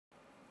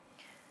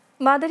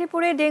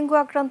মাদারীপুরে dengue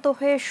আক্রান্ত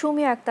হয়ে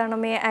সুমি আক্তার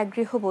নামে এক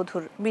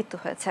গৃহবধূর মৃত্যু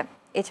হয়েছে।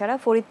 এছাড়া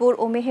ফরিদপুর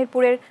ও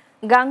মেহেরপুরের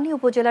গাংনী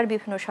উপজেলার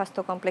বিভিন্ন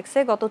স্বাস্থ্য কমপ্লেক্সে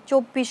গত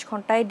 ২৪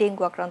 ঘন্টায়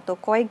ডেঙ্গু আক্রান্ত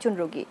কয়েকজন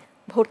রোগী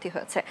ভর্তি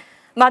হয়েছে।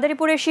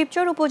 মাদারীপুরের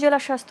শিবচর উপজেলা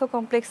স্বাস্থ্য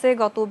কমপ্লেক্সে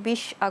গত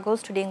 ২০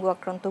 আগস্ট ডেঙ্গু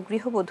আক্রান্ত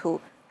গৃহবধূ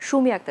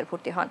সুমি আক্তার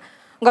ভর্তি হন।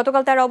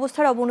 গতকাল তার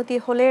অবস্থার অবনতি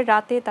হলে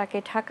রাতে তাকে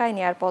ঢাকায়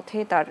নেয়ার পথে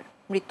তার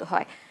মৃত্যু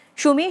হয়।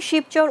 সুমি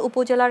শিবচর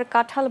উপজেলার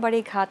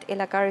কাঁঠালবাড়ি ঘাট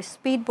এলাকার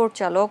স্পিডবোট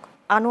চালক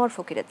আনোয়ার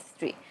ফকিরের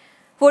স্ত্রী।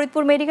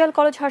 ফরিদপুর মেডিকেল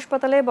কলেজ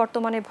হাসপাতালে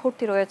বর্তমানে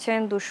ভর্তি রয়েছেন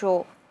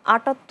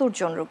 ২৭৮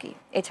 জন রোগী।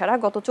 এছাড়া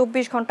গত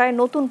 ২৪ ঘন্টায়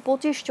নতুন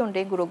 ২৫ জন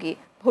ডেঙ্গু রোগী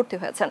ভর্তি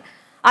হয়েছেন।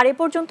 আর এ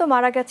পর্যন্ত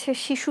মারা গেছে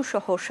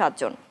শিশুসহ ৭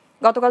 জন।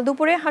 গতকাল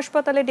দুপুরে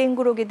হাসপাতালে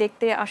ডেঙ্গু রোগী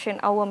দেখতে আসেন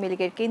আওয়ামী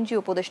লীগের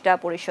কেন্দ্রীয় উপদেষ্টা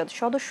পরিষদ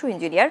সদস্য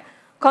ইঞ্জিনিয়ার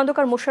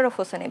খন্দকার মোশাররফ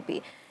হোসেন এমপি।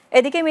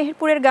 এদিকে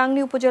মেহেরপুরের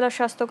গাংনী উপজেলা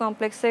স্বাস্থ্য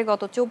কমপ্লেক্সে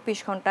গত ২৪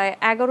 ঘন্টায়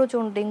 ১১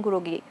 জন ডেঙ্গু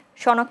রোগী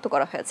শনাক্ত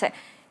করা হয়েছে।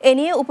 এ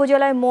নিয়ে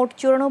উপজেলায় মোট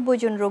 ৯৪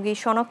 জন রোগী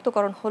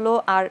শনাক্তকরণ হলো,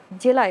 আর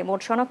জেলায়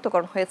মোট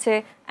শনাক্তকরণ হয়েছে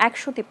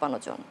 ১৫৩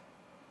 জন।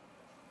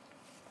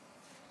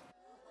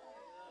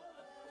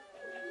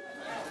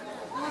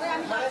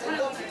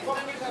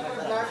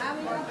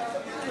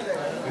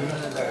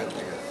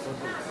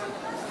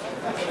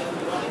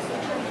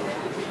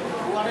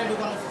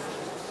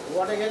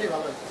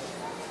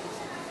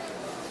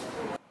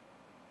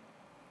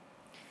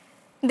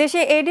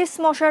 দেশে এডিস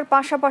মশার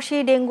পাশাপাশি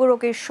ডেঙ্গু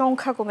রোগীর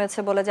সংখ্যা কমেছে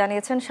বলে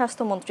জানিয়েছেন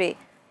স্বাস্থ্যমন্ত্রী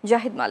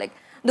জাহিদ মালিক।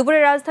 দুপুরে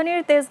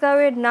রাজধানীর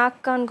তেজগাঁওয়ের নাক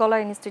কান গলা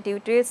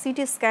ইনস্টিটিউটে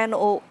সিটি স্ক্যান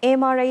ও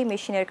এমআরআই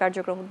মেশিনের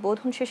কার্যক্রম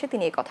উদ্বোধন শেষে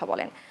তিনি এই কথা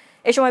বলেন।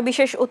 এ সময়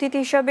বিশেষ অতিথি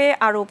হিসাবে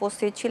আরও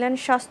উপস্থিত ছিলেন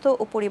স্বাস্থ্য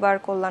ও পরিবার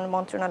কল্যাণ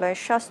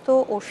মন্ত্রণালয়ের স্বাস্থ্য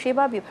ও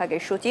সেবা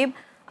বিভাগের সচিব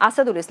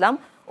আসাদুল ইসলাম,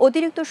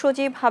 অতিরিক্ত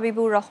সচিব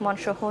হাবিবুর রহমান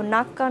সহ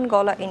নাক কান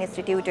গলা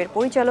ইনস্টিটিউটের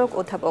পরিচালক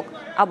অধ্যাপক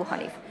আবু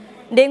হানিফ।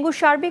 ডেঙ্গুর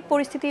সার্বিক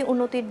পরিস্থিতি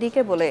উন্নতির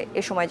দিকে বলে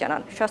এ সময়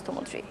জানান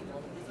স্বাস্থ্যমন্ত্রী।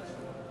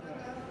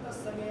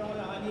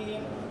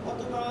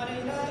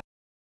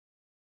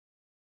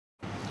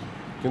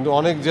 কিন্তু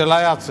অনেক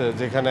জেলায় আছে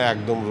যেখানে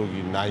একদম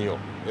রোগী নাইও,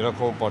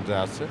 এরকম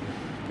পর্যায়ে আছে।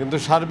 কিন্তু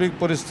সার্বিক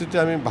পরিস্থিতি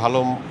আমি ভালো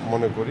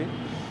মনে করি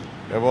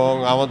এবং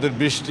আমাদের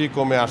বৃষ্টি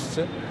কমে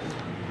আসছে।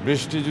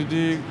 বৃষ্টি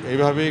যদি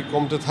এইভাবেই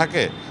কমতে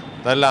থাকে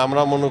তাহলে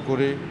আমরা মনে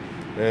করি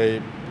এই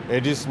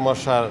এডিস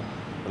মশার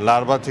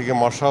লার্ভা থেকে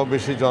মশাও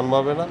বেশি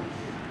জন্মাবে না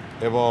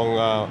এবং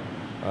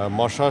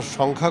মশার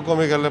সংখ্যা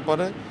কমে গেলে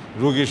পরে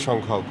রোগীর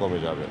সংখ্যাও কমে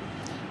যাবে।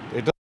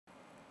 এটা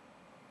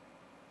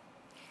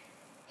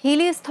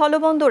হিলি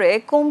স্থলবন্দরে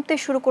কমতে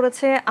শুরু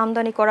করেছে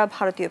আমদানি করা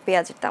ভারতীয়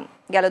পেঁয়াজের দাম।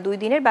 গেল ২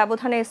 দিনের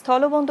ব্যবধানে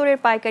স্থলবন্দরের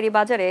পাইকারি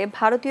বাজারে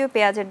ভারতীয়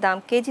পেঁয়াজের দাম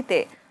কেজিতে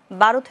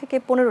 ১২ থেকে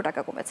 ১৫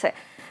 টাকা কমেছে।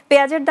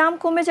 পেঁয়াজের দাম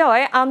কমে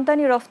যাওয়ায়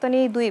আমদানি রফতানি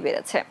দুই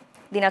বেড়েছে।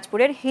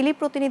 দিনাজপুরের হিলি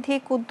প্রতিনিধি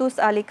কুদ্দুস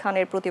আলী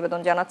খানের প্রতিবেদন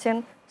জানাচ্ছেন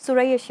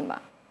সুরাইয়া সীমা।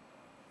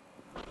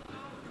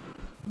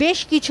 বেশ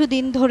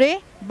কিছুদিন ধরে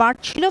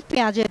বাড়ছিল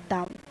পেঁয়াজের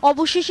দাম,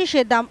 অবশেষে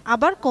সে দাম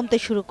আবার কমতে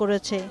শুরু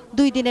করেছে।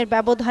 ২ দিনের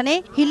ব্যবধানে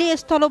হিলি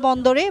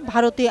স্থলবন্দরে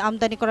ভারতীয়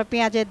আমদানি করা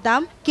পেঁয়াজের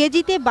দাম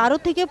কেজিতে ১২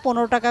 থেকে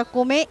 ১৫ টাকা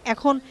কমে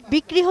এখন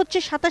বিক্রি হচ্ছে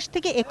 ২৭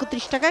 থেকে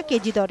 ৩১ টাকা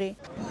কেজি দরে।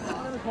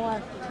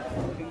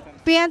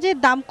 পেঁয়াজের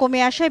দাম কমে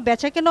আসায়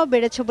বেচাকেনাও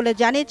বেড়েছে বলে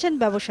জানিয়েছেন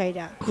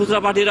ব্যবসায়ীরা। খুচরা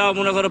পার্টিরাও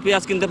মনে করো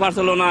পেঁয়াজ কিনতে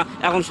পারছিল না,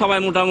 এখন সবাই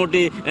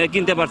মোটামুটি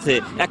কিনতে পারছে।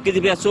 ১ কেজি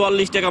পেঁয়াজ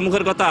 ৪৪ টাকা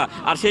মুখের কথা,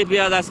 আর সেই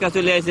পেঁয়াজ আজকে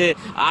চলে আসে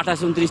 ২৮,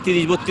 ২৯,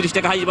 ৩০, ৩২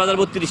 টাকা, হাইস বাজার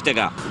 ৩২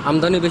 টাকা।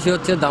 আমদানি বেশি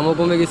হচ্ছে, দামও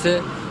কমে গেছে।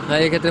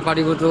 এক্ষেত্রে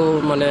পার্টিগুলো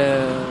মানে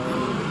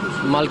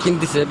মাল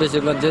কিনতেছে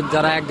বেশিরভাগ,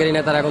 যারা এক গাড়ি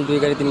নেয় তারা এখন ২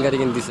 গাড়ি ৩ গাড়ি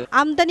কিনতেছে।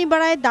 আমদানি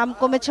বাড়ায় দাম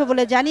কমেছে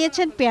বলে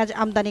জানিয়েছেন পেঁয়াজ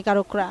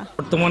আমদানিকারকরা।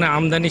 বর্তমানে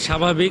আমদানি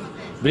স্বাভাবিক,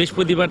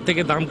 বৃহস্পতিবার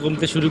থেকে দাম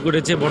কমতে শুরু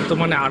করেছে।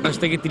 বর্তমানে ২৮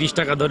 থেকে ৩০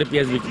 টাকা দরে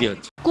পেঁয়াজ বিক্রি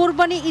হচ্ছে।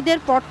 কোরবানি ঈদের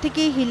পর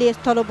থেকে হিলি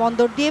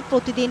স্থলবন্দর দিয়ে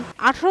প্রতিদিন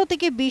 ১৮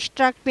 থেকে ২০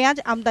 ট্রাক পেঁয়াজ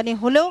আমদানি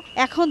হলেও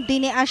এখন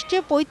দিনে আসছে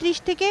 ৩৫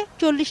 থেকে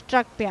 ৪০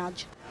 ট্রাক পেঁয়াজ।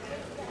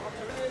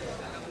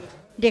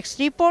 Desk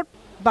report,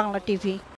 Bangla TV.